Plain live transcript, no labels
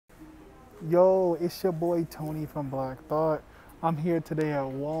Yo, it's your boy Tony from Black Thought. I'm here today at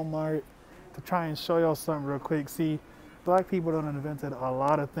Walmart to try and show y'all something real quick. See, black people done invented a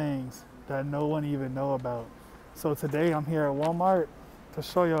lot of things that no one even know about. So today I'm here at Walmart to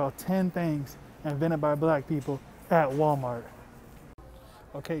show y'all 10 things invented by black people at Walmart.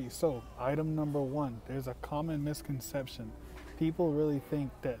 Okay, so item number one, there's a common misconception. People really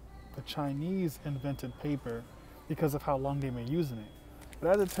think that the Chinese invented paper because of how long they've been using it.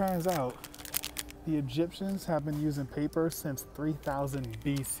 But as it turns out, the Egyptians have been using paper since 3000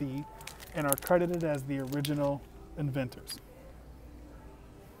 BC and are credited as the original inventors.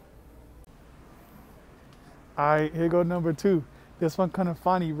 All right, here go number two. This one kind of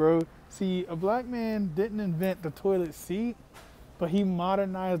funny, bro. See, a black man didn't invent the toilet seat, but he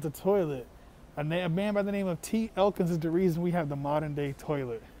modernized the toilet. A man by the name of T. Elkins is the reason we have the modern day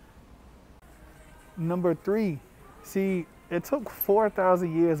toilet. Number three, see, it took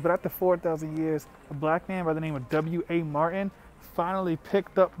 4,000 years, but after 4,000 years, a black man by the name of W.A. Martin finally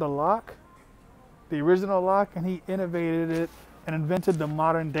picked up the lock, the original lock, and he innovated it and invented the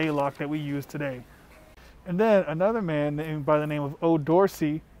modern day lock that we use today. And then another man named by the name of O.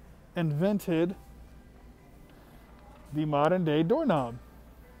 Dorsey invented the modern day doorknob,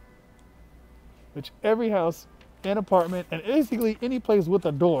 which every house and apartment and basically any place with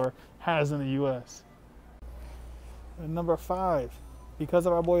a door has in the U.S. And number five, because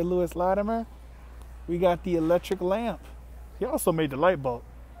of our boy Lewis Latimer, we got the electric lamp. He also made the light bulb.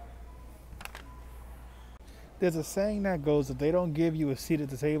 There's a saying that goes, if they don't give you a seat at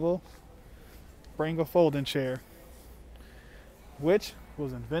the table, bring a folding chair, which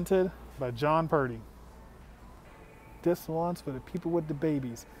was invented by John Purdy. This one's for the people with the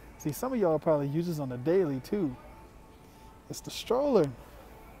babies. See, some of y'all probably use this on the daily too. It's the stroller.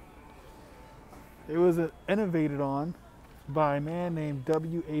 It was innovated on by a man named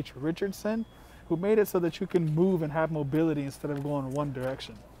W.H. Richardson, who made it so that you can move and have mobility instead of going one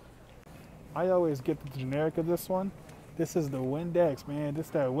direction. I always get the generic of this one. This is the Windex, man. This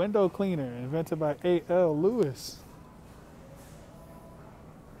is that window cleaner invented by A.L. Lewis.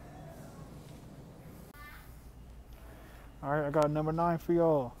 All right, I got number 9 for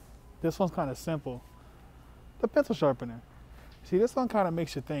y'all. This one's kind of simple. The pencil sharpener. See, this one kind of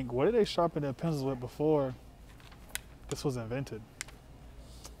makes you think, what did they sharpen their pencils with before this was invented?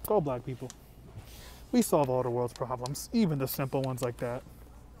 Go black people. We solve all the world's problems, even the simple ones like that.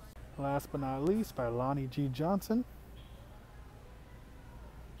 Last but not least, by Lonnie G. Johnson,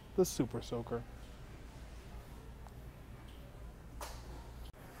 the Super Soaker.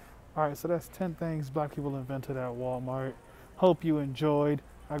 All right, so that's 10 things black people invented at Walmart. Hope you enjoyed.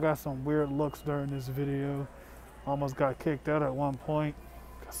 I got some weird looks during this video. Almost got kicked out at one point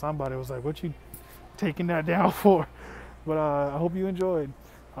because somebody was like, what you taking that down for? But I hope you enjoyed.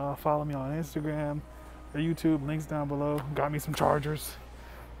 Follow me on Instagram or YouTube, links down below. Got me some chargers.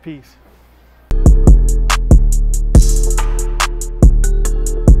 Peace.